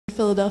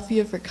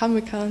Philadelphia for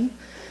Comic-Con.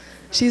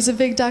 She's a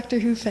big Doctor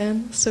Who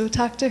fan, so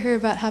talk to her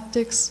about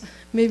haptics,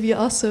 maybe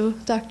also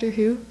Doctor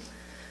Who.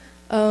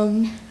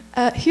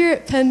 Here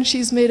at Penn,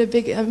 she's made a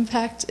big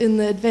impact in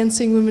the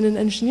advancing women in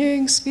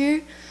engineering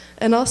sphere,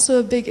 and also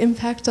a big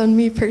impact on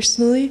me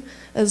personally,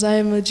 as I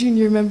am a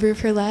junior member of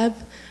her lab.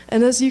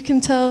 And as you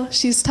can tell,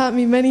 she's taught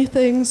me many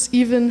things,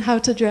 even how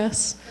to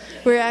dress.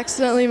 We're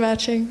accidentally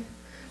matching.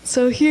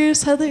 So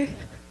here's Heather.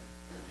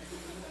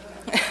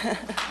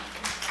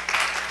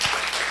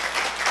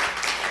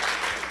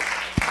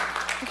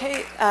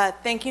 Okay,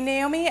 thank you,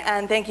 Naomi,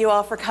 and thank you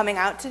all for coming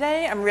out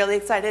today. I'm really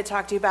excited to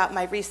talk to you about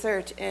my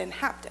research in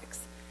haptics.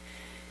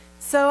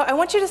 So I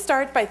want you to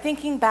start by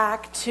thinking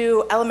back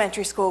to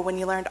elementary school when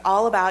you learned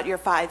all about your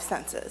 5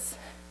 senses.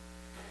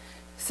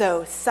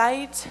 So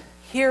sight,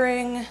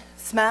 hearing,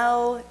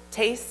 smell,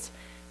 taste,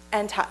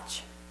 and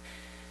touch.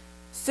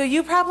 So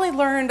you probably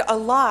learned a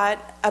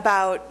lot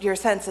about your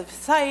sense of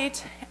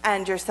sight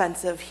and your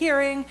sense of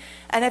hearing,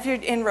 and if you're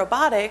in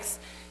robotics,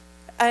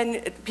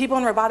 and people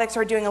in robotics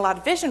are doing a lot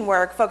of vision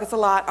work, focus a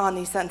lot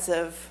on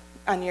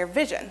on your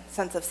vision,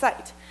 sense of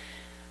sight.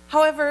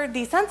 However,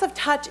 the sense of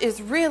touch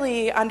is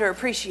really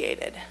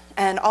underappreciated,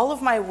 and all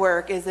of my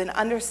work is in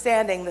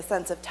understanding the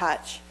sense of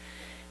touch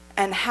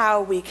and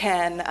how we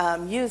can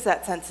use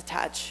that sense of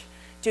touch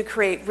to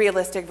create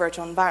realistic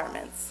virtual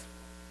environments.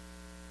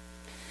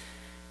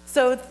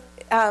 So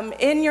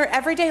in your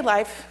everyday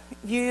life,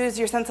 you use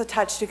your sense of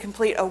touch to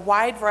complete a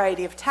wide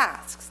variety of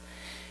tasks.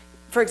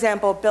 For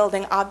example,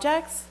 building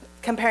objects,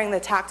 comparing the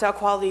tactile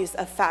qualities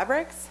of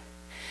fabrics.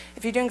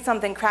 If you're doing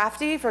something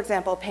crafty, for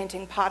example,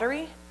 painting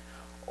pottery,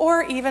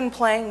 or even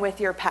playing with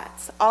your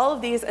pets. All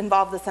of these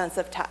involve the sense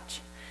of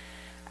touch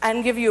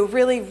and give you a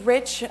really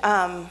rich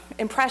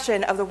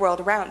impression of the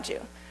world around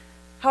you.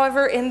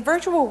 However, in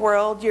virtual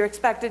world, you're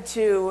expected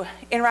to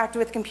interact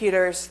with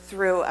computers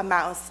through a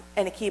mouse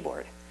and a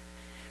keyboard.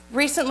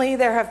 Recently,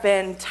 there have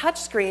been touch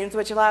screens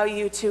which allow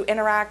you to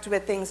interact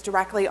with things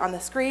directly on the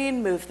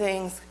screen, move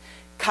things,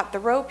 cut the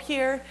rope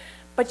here,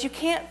 but you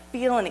can't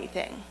feel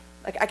anything.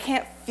 Like, I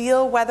can't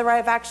feel whether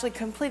I've actually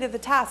completed the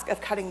task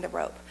of cutting the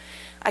rope.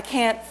 I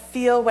can't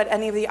feel what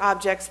any of the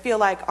objects feel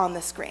like on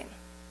the screen.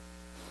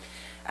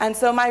 And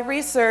so my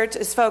research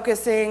is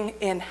focusing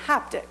in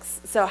haptics.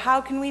 So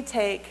how can we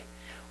take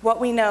what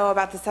we know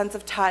about the sense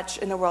of touch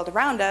in the world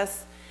around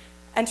us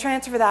and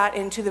transfer that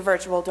into the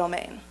virtual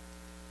domain?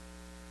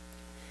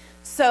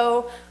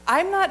 So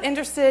I'm not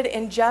interested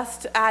in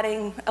just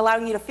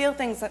allowing you to feel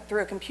things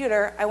through a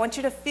computer. I want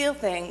you to feel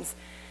things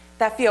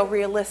that feel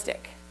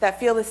realistic, that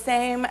feel the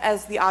same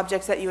as the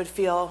objects that you would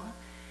feel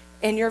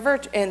in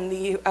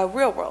the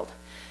real world.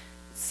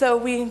 So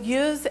we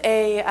use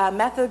a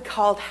method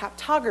called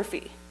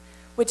haptography,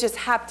 which is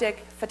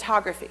haptic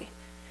photography,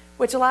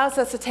 which allows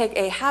us to take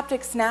a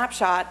haptic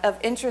snapshot of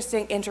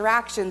interesting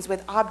interactions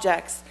with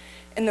objects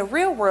in the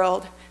real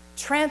world,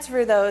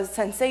 transfer those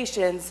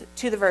sensations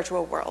to the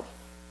virtual world.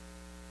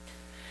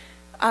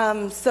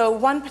 So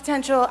one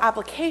potential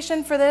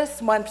application for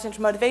this, one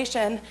potential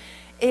motivation,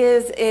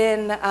 is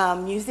in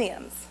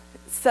museums.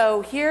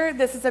 So here,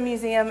 this is a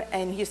museum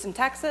in Houston,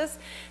 Texas,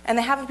 and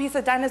they have a piece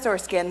of dinosaur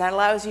skin that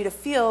allows you to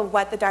feel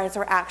what the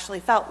dinosaur actually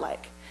felt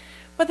like.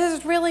 But this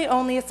is really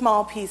only a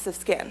small piece of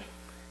skin.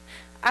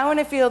 I want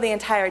to feel the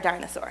entire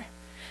dinosaur.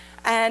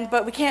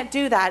 But we can't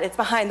do that. It's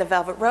behind the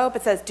velvet rope.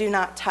 It says, do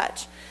not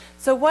touch.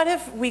 So what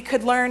if we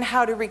could learn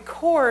how to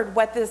record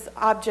what this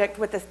object,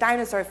 what this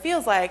dinosaur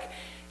feels like,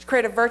 to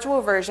create a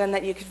virtual version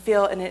that you could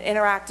feel in an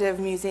interactive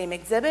museum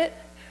exhibit,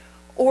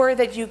 or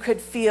that you could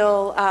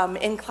feel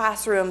in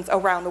classrooms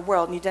around the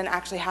world, and you didn't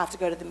actually have to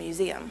go to the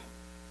museum.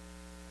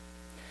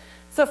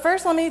 So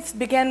first, let me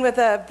begin with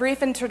a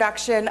brief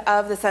introduction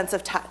of the sense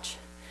of touch.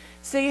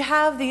 So you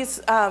have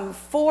these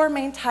 4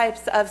 main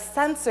types of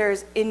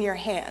sensors in your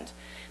hand.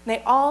 And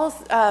they all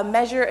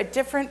measure a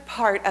different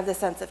part of the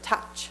sense of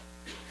touch.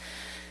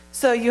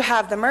 So you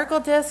have the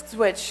Merkle discs,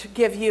 which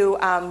give you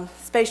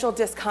spatial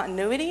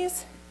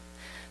discontinuities.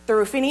 The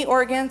Ruffini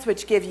organs,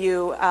 which give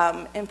you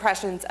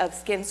impressions of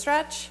skin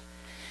stretch.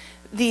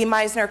 The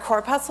Meissner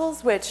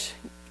corpuscles, which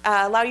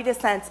allow you to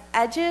sense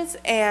edges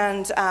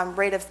and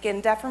rate of skin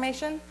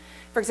deformation.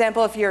 For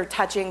example, if you're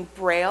touching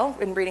Braille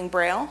and reading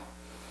Braille.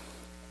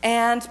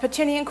 And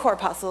Pacinian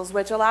corpuscles,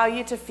 which allow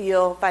you to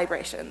feel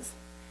vibrations.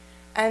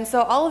 And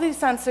so all of these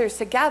sensors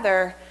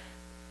together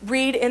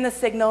read in the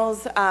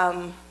signals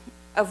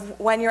of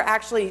when you're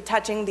actually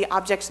touching the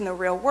objects in the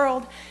real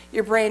world.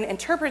 Your brain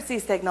interprets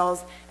these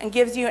signals and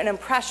gives you an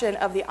impression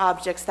of the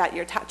objects that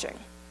you're touching.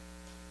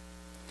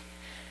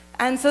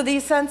 And so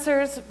these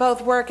sensors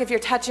both work if you're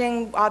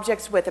touching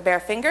objects with a bare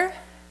finger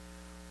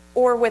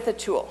or with a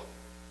tool.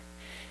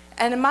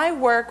 And in my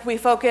work, we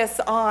focus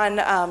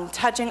on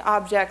touching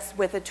objects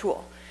with a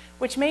tool,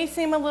 which may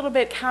seem a little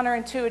bit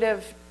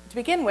counterintuitive to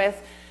begin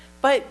with,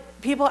 but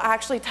people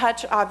actually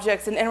touch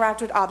objects and interact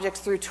with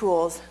objects through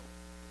tools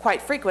quite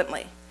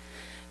frequently.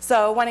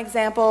 So one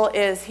example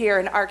is here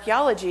in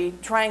archaeology,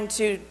 trying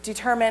to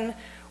determine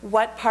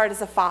what part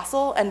is a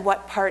fossil and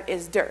what part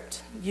is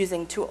dirt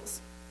using tools.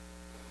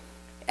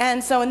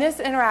 And so in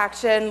this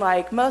interaction,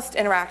 like most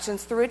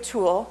interactions through a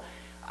tool,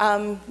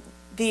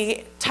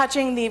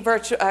 touching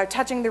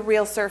the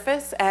real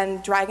surface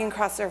and dragging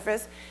across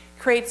surface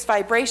creates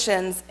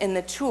vibrations in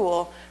the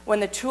tool when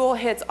the tool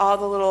hits all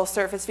the little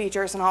surface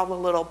features and all the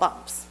little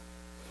bumps.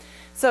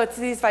 So it's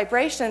these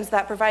vibrations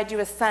that provide you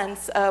a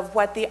sense of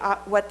what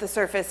the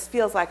surface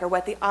feels like or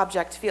what the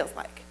object feels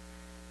like.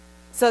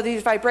 So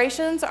these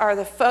vibrations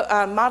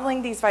are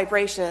modeling these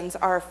vibrations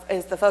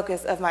is the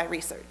focus of my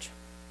research.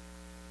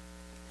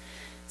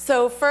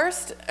 So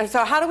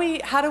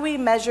how do we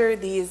measure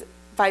these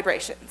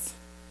vibrations?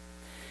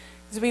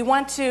 Because we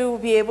want to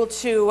be able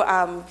to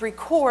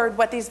record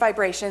what these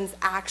vibrations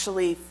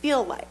actually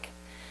feel like.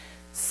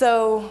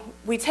 So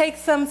we take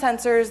some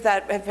sensors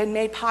that have been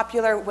made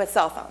popular with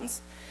cell phones.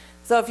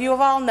 So if you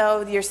all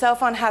know, your cell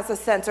phone has a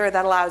sensor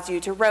that allows you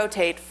to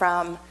rotate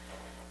from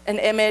an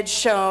image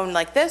shown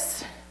like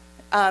this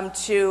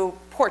to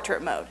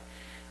portrait mode.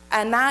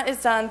 And that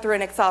is done through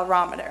an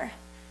accelerometer.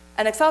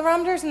 And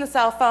accelerometers in the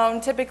cell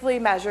phone typically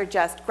measure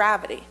just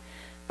gravity.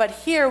 But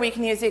here we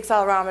can use the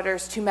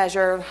accelerometers to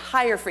measure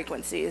higher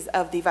frequencies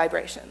of the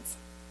vibrations.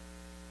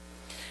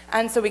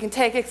 And so we can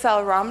take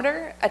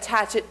accelerometer,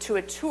 attach it to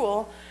a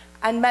tool,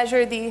 and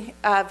measure the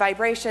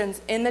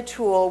vibrations in the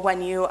tool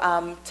when you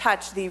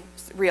touch the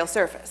real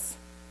surface.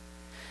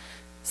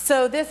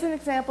 So this is an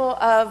example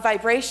of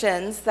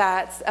vibrations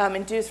that's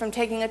induced from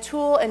taking a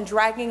tool and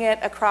dragging it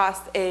across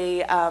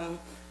a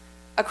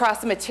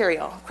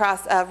material,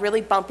 across a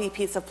really bumpy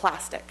piece of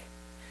plastic.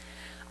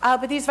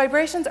 But these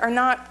vibrations are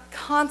not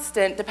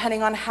constant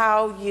depending on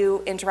how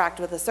you interact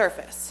with the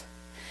surface.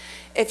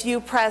 If you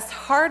press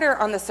harder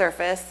on the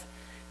surface,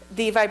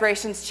 the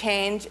vibrations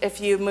change.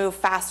 If you move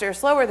faster or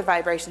slower, the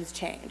vibrations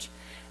change.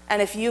 And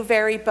if you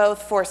vary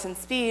both force and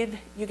speed,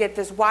 you get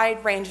this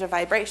wide range of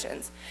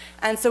vibrations.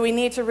 And so we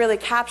need to really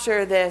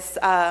capture this,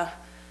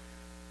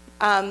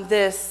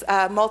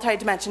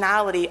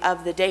 multidimensionality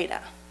of the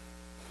data.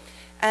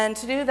 And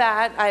to do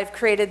that, I've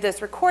created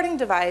this recording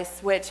device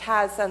which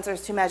has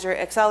sensors to measure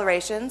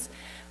accelerations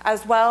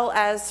as well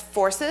as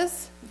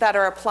forces that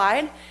are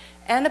applied,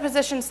 and a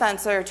position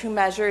sensor to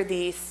measure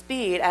the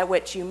speed at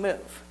which you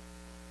move.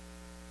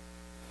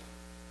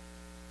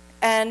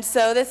 And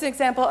so this is an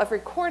example of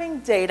recording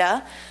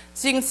data.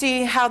 So you can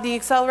see how the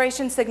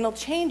acceleration signal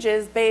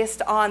changes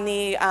based on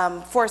the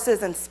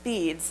forces and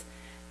speeds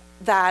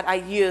that I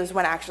use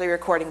when actually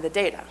recording the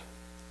data.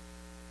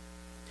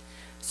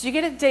 So you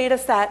get a data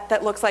set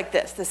that looks like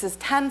this. This is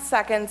 10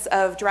 seconds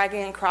of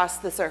dragging across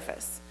the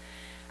surface.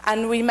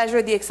 And we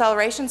measure the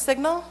acceleration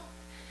signal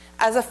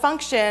as a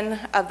function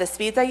of the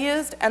speeds I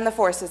used and the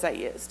forces I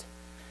used.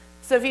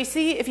 So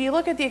if you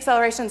look at the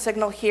acceleration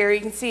signal here, you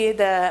can see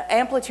the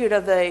amplitude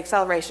of the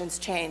accelerations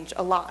change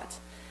a lot.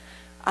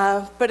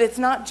 But it's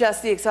not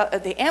just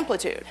the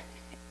amplitude.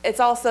 It's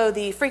also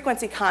the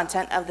frequency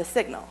content of the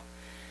signal.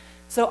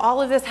 So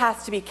all of this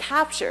has to be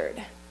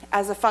captured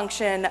as a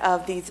function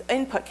of these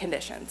input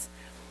conditions.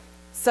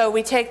 So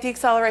we take the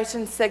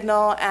acceleration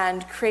signal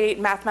and create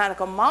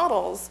mathematical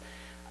models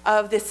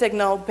of the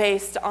signal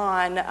based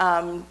on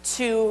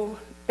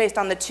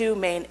the two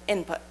main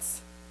inputs.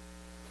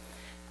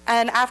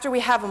 And after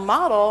we have a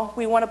model,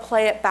 we want to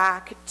play it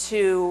back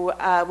to,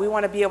 we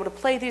want to be able to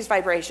play these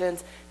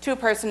vibrations to a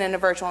person in a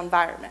virtual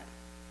environment.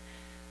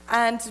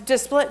 And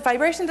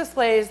vibration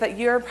displays that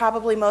you're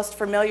probably most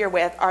familiar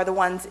with are the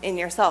ones in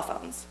your cell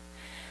phones.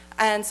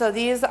 And so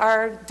these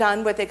are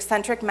done with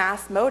eccentric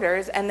mass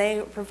motors, and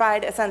they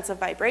provide a sense of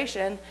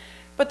vibration,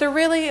 but they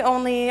really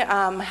only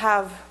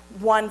have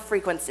one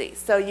frequency.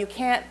 So you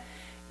can't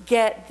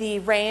get the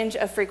range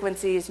of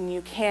frequencies, and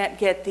you can't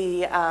get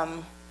the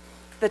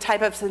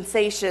type of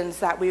sensations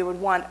that we would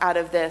want out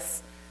of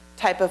this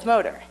type of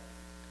motor.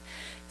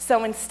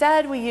 So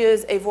instead, we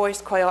use a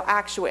voice coil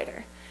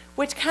actuator,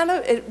 which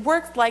it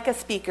works like a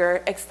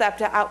speaker,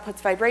 except it outputs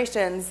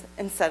vibrations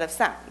instead of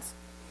sounds.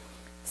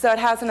 So it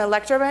has an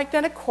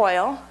electromagnetic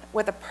coil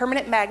with a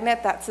permanent magnet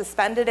that's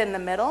suspended in the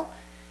middle.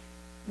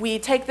 We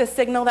take the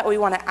signal that we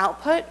want to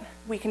output.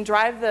 We can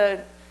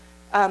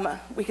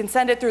we can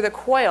send it through the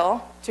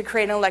coil to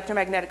create an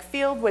electromagnetic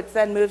field, which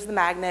then moves the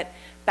magnet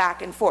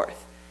back and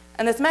forth.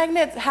 And this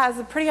magnet has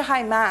a pretty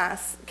high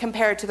mass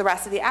compared to the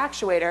rest of the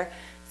actuator,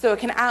 so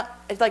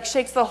it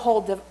shakes the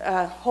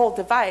whole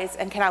device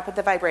and can output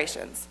the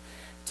vibrations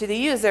to the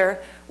user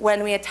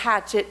when we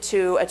attach it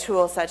to a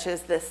tool such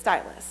as this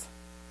stylus.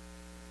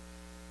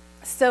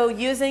 So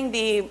using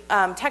the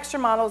texture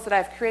models that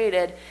I've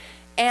created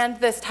and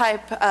this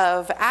type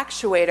of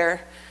actuator,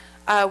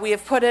 we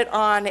have put it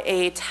on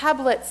a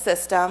tablet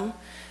system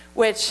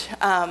which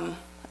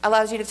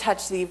allows you to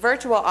touch the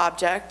virtual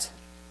object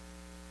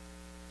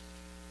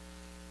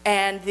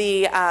and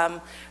the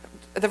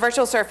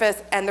virtual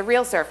surface and the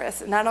real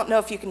surface. And I don't know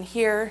if you can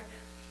hear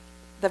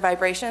the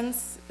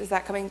vibrations. Is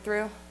that coming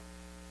through?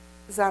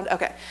 The sound?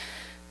 Okay.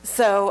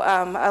 So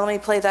let me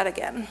play that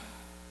again.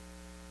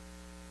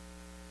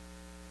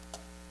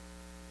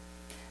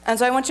 And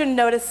so I want you to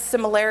notice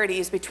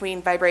similarities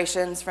between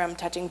vibrations from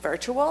touching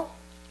virtual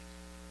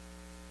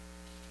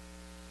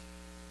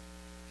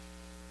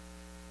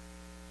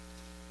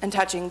and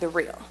touching the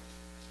real.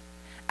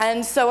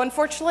 And so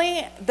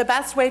unfortunately, the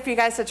best way for you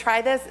guys to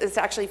try this is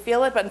to actually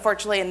feel it, but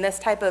unfortunately in this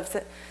type of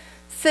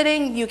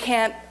sitting, you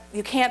can't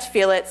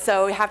feel it,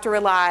 so you have to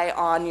rely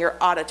on your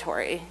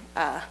auditory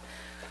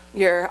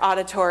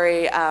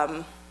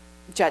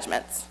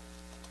judgments.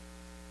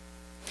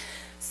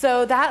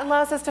 So that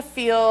allows us to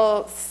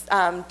feel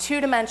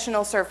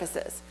two-dimensional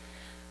surfaces.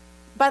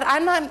 But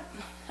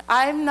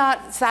I'm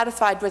not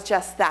satisfied with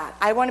just that.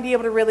 I want to be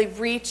able to really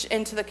reach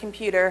into the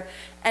computer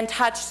and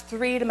touch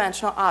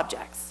three-dimensional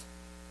objects.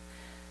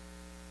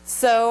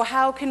 So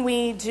how can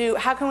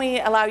we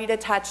allow you to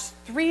touch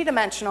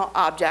three-dimensional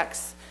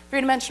objects,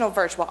 three-dimensional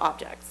virtual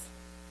objects?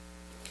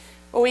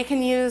 Well, we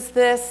can use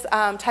this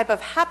type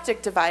of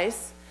haptic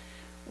device,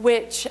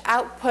 which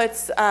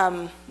outputs,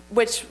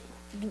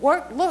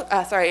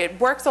 it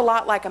works a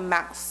lot like a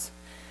mouse.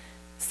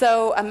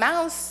 So a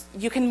mouse,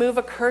 you can move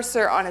a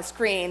cursor on a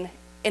screen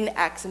in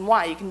X and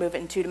Y. You can move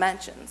it in 2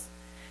 dimensions.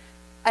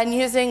 And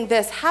using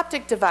this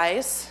haptic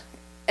device,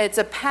 it's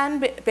a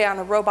pen on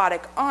a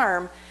robotic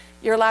arm,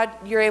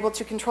 you're able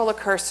to control a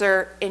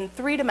cursor in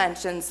 3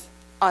 dimensions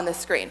on the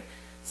screen.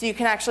 So you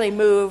can actually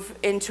move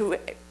into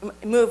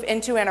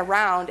and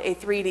around a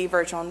 3D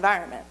virtual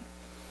environment.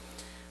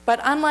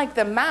 But unlike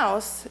the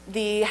mouse,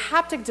 the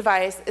haptic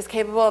device is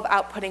capable of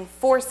outputting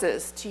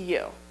forces to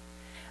you.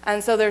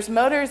 And so there's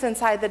motors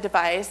inside the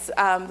device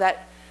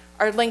that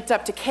are linked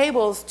up to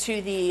cables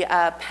to the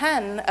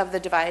pen of the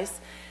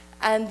device,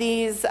 and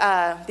these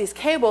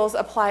cables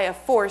apply a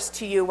force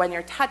to you when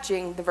you're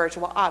touching the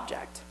virtual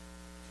object.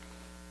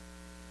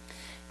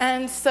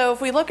 And so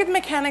if we look at the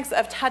mechanics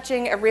of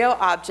touching a real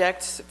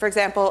object, for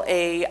example,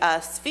 a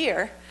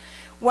sphere,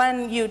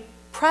 when you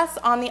press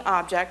on the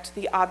object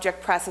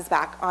presses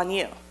back on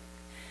you.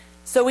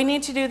 So we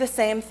need to do the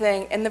same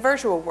thing in the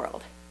virtual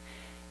world.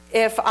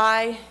 If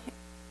I,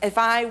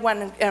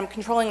 when I'm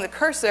controlling the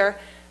cursor,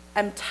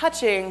 I'm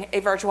touching a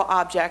virtual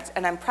object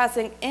and I'm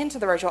pressing into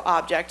the virtual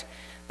object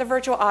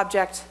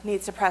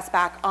needs to press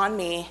back on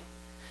me.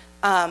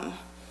 And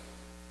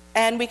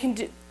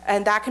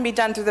that can be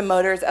done through the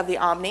motors of the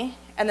Omni,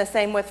 and the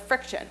same with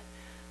friction.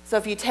 So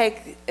if you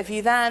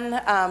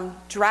then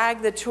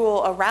drag the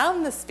tool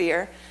around the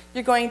sphere,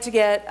 you're going to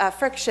get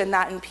friction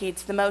that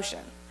impedes the motion.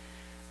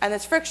 And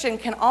this friction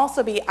can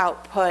also be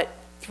output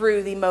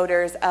through the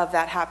motors of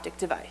that haptic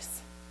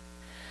device.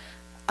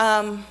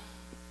 And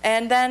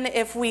then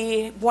if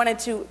we wanted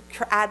to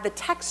add the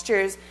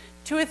textures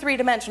to a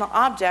 3-dimensional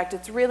object,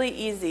 it's really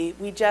easy.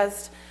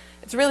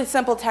 It's really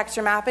simple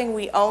texture mapping.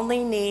 We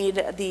only need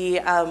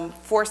the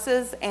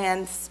forces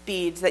and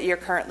speeds that you're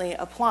currently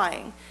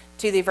applying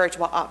to the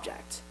virtual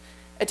object.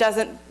 It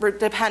doesn't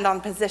depend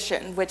on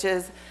position, which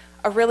is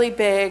a really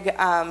big,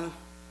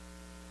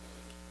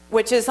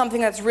 which is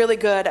something that's really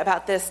good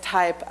about this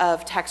type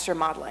of texture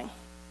modeling.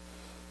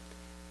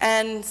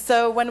 And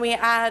so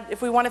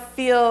if we want to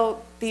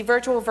feel the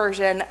virtual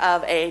version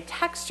of a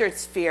textured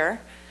sphere,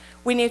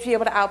 we need to be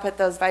able to output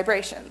those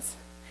vibrations.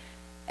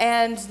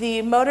 And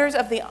the motors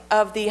of the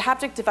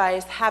haptic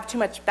device have too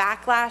much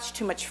backlash,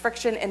 too much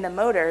friction in the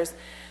motors,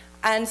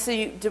 and so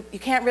you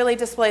can't really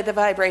display the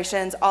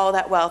vibrations all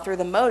that well through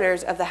the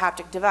motors of the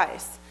haptic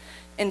device.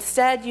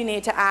 Instead, you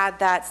need to add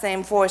that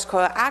same voice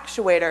coil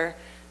actuator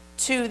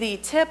to the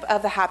tip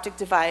of the haptic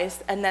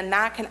device, and then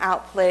that can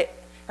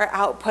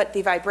output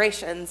the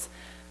vibrations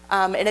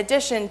in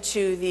addition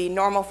to the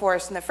normal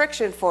force and the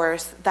friction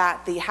force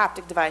that the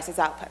haptic device is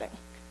outputting.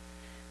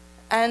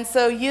 And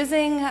so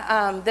using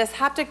this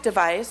haptic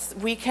device,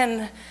 we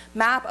can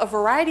map a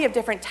variety of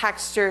different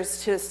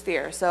textures to a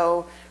sphere.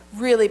 So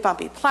really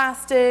bumpy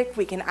plastic,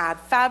 we can add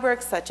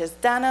fabrics such as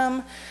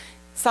denim,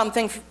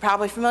 something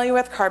probably familiar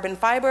with, carbon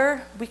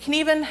fiber. We can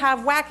even have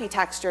wacky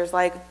textures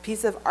like a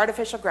piece of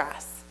artificial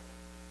grass.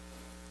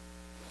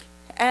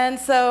 And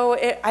so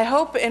I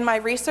hope in my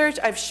research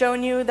I've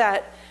shown you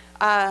that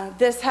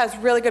this has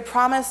really good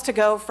promise to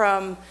go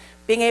from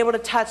being able to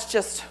touch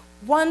just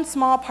one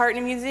small part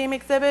in a museum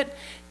exhibit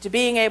to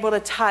being able to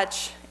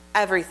touch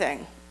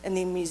everything in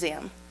the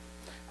museum.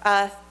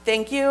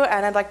 Thank you,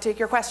 and I'd like to take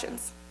your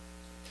questions.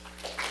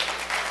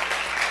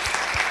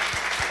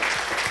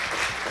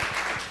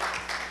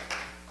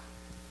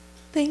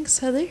 Thanks,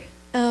 Heather.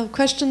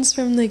 Questions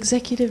from the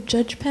executive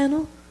judge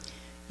panel?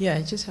 Yeah,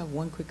 I just have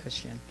one quick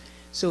question.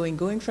 So in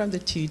going from the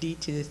 2D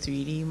to the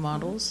 3D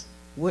models,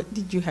 what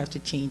did you have to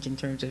change in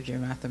terms of your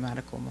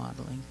mathematical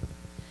modeling?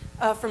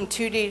 From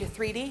 2D to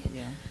 3D?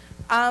 Yeah.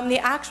 The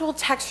actual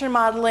texture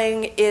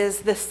modeling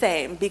is the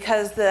same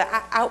because the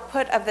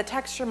output of the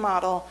texture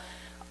model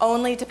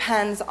only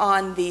depends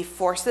on the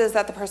forces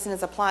that the person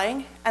is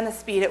applying and the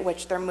speed at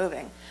which they're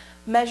moving.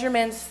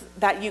 Measurements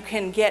that you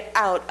can get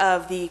out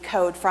of the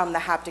code from the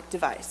haptic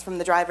device, from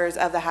the drivers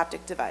of the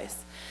haptic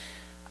device.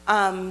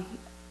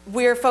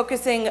 We're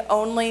focusing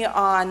only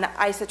on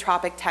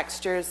isotropic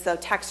textures, so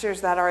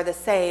textures that are the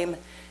same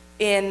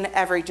in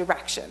every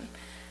direction.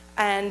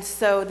 And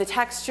so the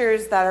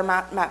textures that are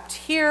mapped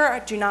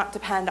here do not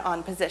depend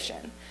on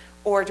position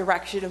or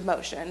direction of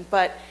motion.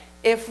 But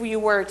if we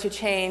were to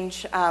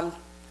change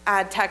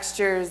add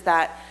textures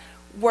that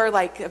were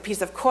like a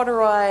piece of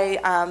corduroy,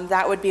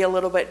 that would be a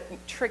little bit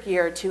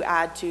trickier to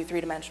add to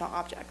three-dimensional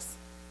objects.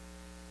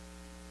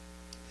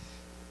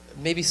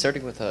 Maybe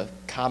starting with a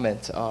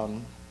comment,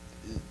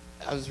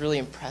 I was really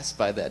impressed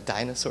by that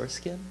dinosaur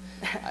skin.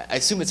 I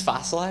assume it's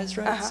fossilized,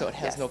 right? So it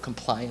has yes. no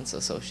compliance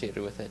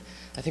associated with it.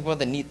 I think one of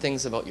the neat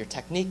things about your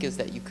technique is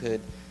that you could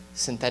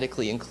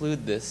synthetically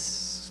include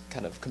this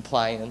kind of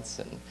compliance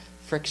and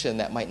friction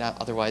that might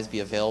not otherwise be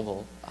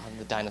available on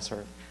the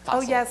dinosaur fossil.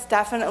 Oh yes,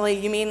 definitely.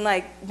 You mean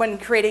like when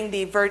creating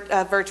the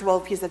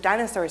virtual piece of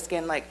dinosaur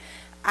skin, like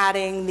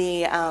adding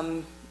the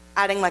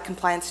adding like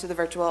compliance to the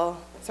virtual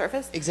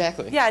surface?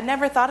 Exactly. Yeah, I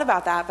never thought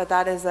about that, but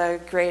that is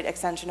a great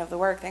extension of the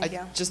work. Thank you.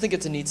 I just think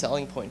it's a neat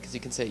selling point because you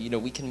can say, you know,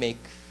 we can make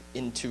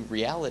into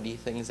reality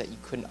things that you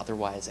couldn't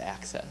otherwise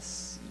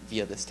access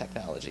via this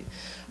technology.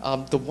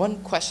 The one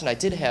question I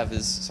did have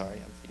is, sorry,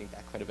 I'm feeding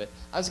back quite a bit.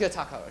 I was going to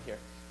talk about it here.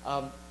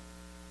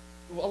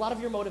 A lot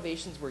of your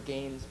motivations were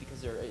games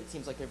because it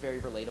seems like they're very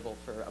relatable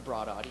for a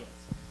broad audience.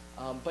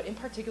 But in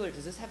particular,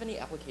 does this have any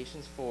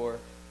applications for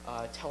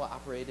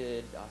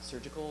teleoperated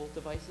surgical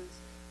devices?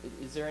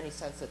 Is there any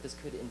sense that this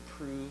could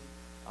improve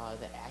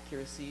the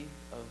accuracy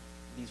of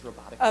these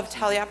robotic Of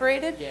procedures?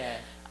 teleoperated? Yeah.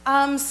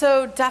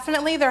 So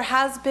definitely there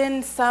has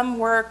been some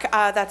work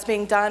that's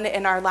being done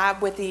in our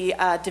lab with the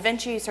Da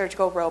Vinci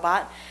surgical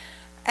robot.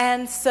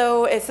 And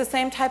so it's the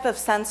same type of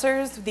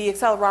sensors, the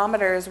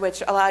accelerometers,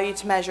 which allow you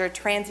to measure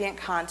transient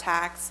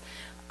contacts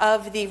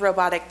of the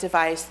robotic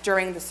device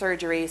during the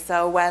surgery.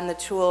 So when the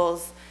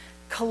tools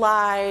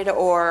collide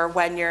or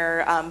when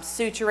you're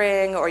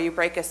suturing or you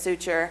break a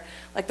suture,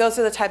 like those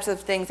are the types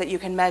of things that you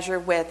can measure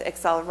with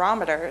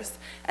accelerometers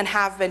and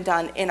have been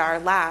done in our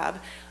lab.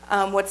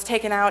 What's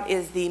taken out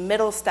is the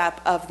middle step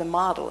of the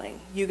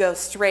modeling. You go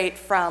straight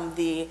from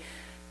the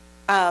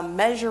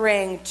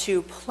measuring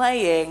to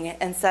playing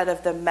instead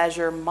of the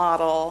measure,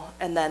 model,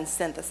 and then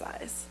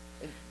synthesize.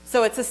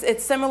 So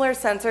it's similar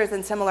sensors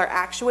and similar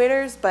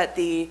actuators, but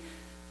the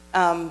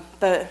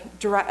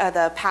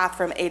path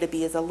from A to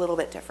B is a little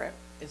bit different.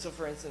 And so,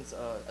 for instance,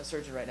 a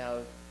surgeon right now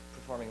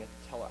performing a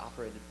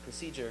teleoperated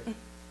procedure,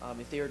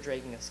 if they were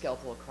dragging a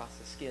scalpel across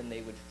the skin,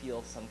 they would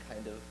feel some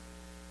kind of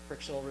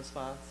frictional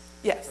response?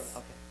 Yes.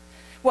 Okay.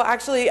 Well,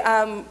 actually,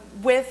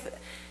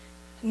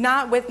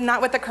 not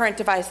with the current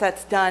device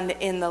that's done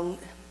in the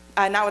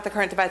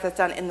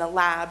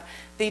lab.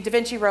 The Da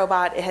Vinci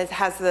robot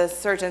has the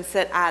surgeon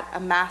sit at a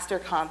master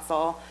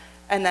console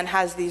and then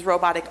has these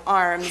robotic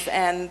arms.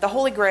 And the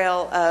holy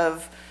grail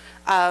of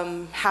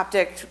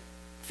haptic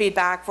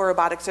feedback for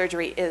robotic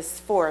surgery is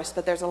force,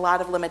 but there's a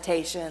lot of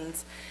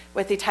limitations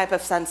with the type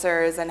of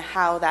sensors and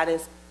how that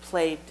is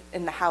played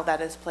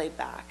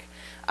back.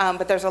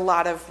 But there's a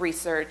lot of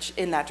research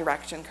in that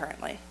direction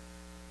currently.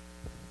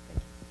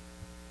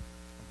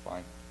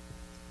 Fine.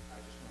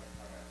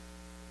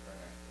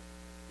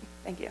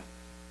 Thank you.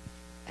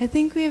 I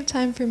think we have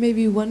time for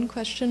maybe one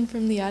question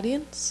from the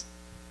audience.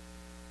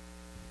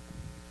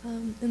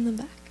 In the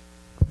back.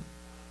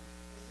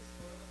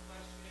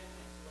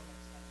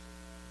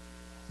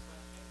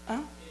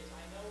 Oh.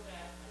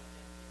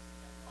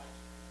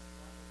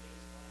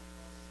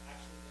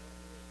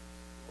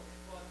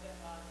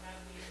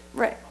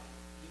 Right.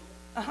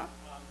 Uh-huh.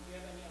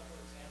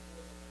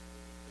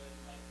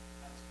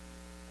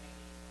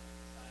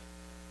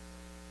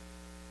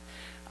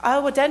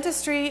 Well,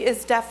 dentistry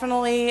is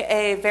definitely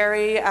a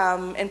very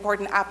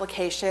important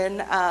application.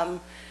 There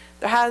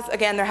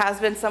has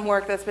been some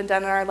work that's been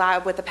done in our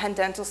lab with the Penn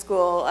Dental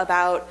School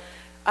about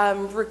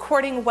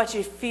recording what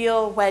you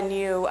feel when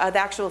you, the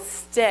actual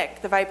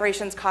stick, the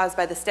vibrations caused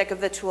by the stick of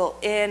the tool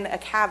in a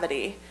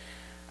cavity,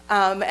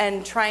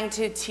 and trying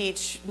to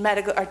teach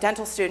medical or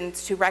dental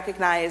students to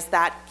recognize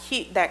that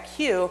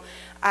cue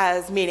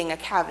as meaning a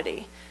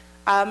cavity.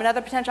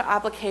 Another potential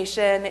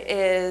application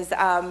is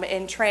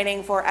in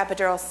training for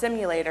epidural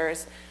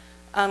simulators.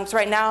 So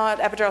right now,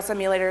 epidural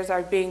simulators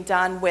are being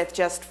done with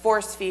just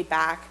force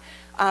feedback,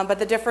 but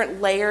the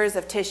different layers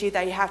of tissue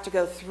that you have to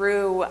go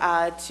through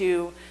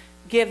to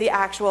get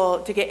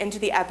into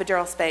the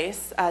epidural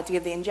space, to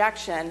give the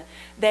injection,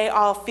 they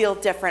all feel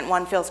different.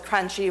 One feels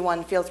crunchy,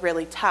 one feels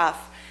really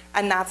tough,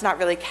 and that's not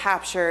really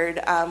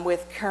captured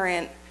with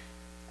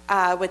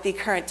the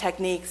current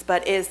techniques,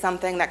 but is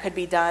something that could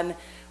be done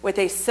with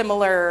a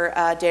similar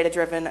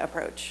data-driven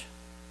approach.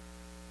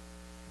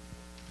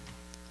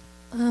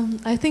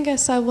 I think I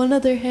saw one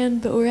other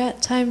hand, but we're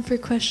at time for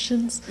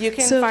questions. You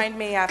can so find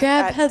me grab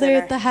at Heather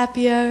dinner. at the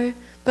happy hour.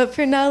 But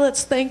for now,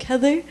 let's thank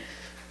Heather.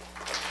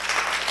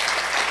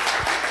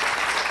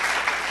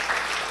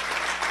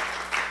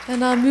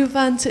 And I'll move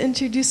on to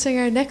introducing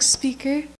our next speaker.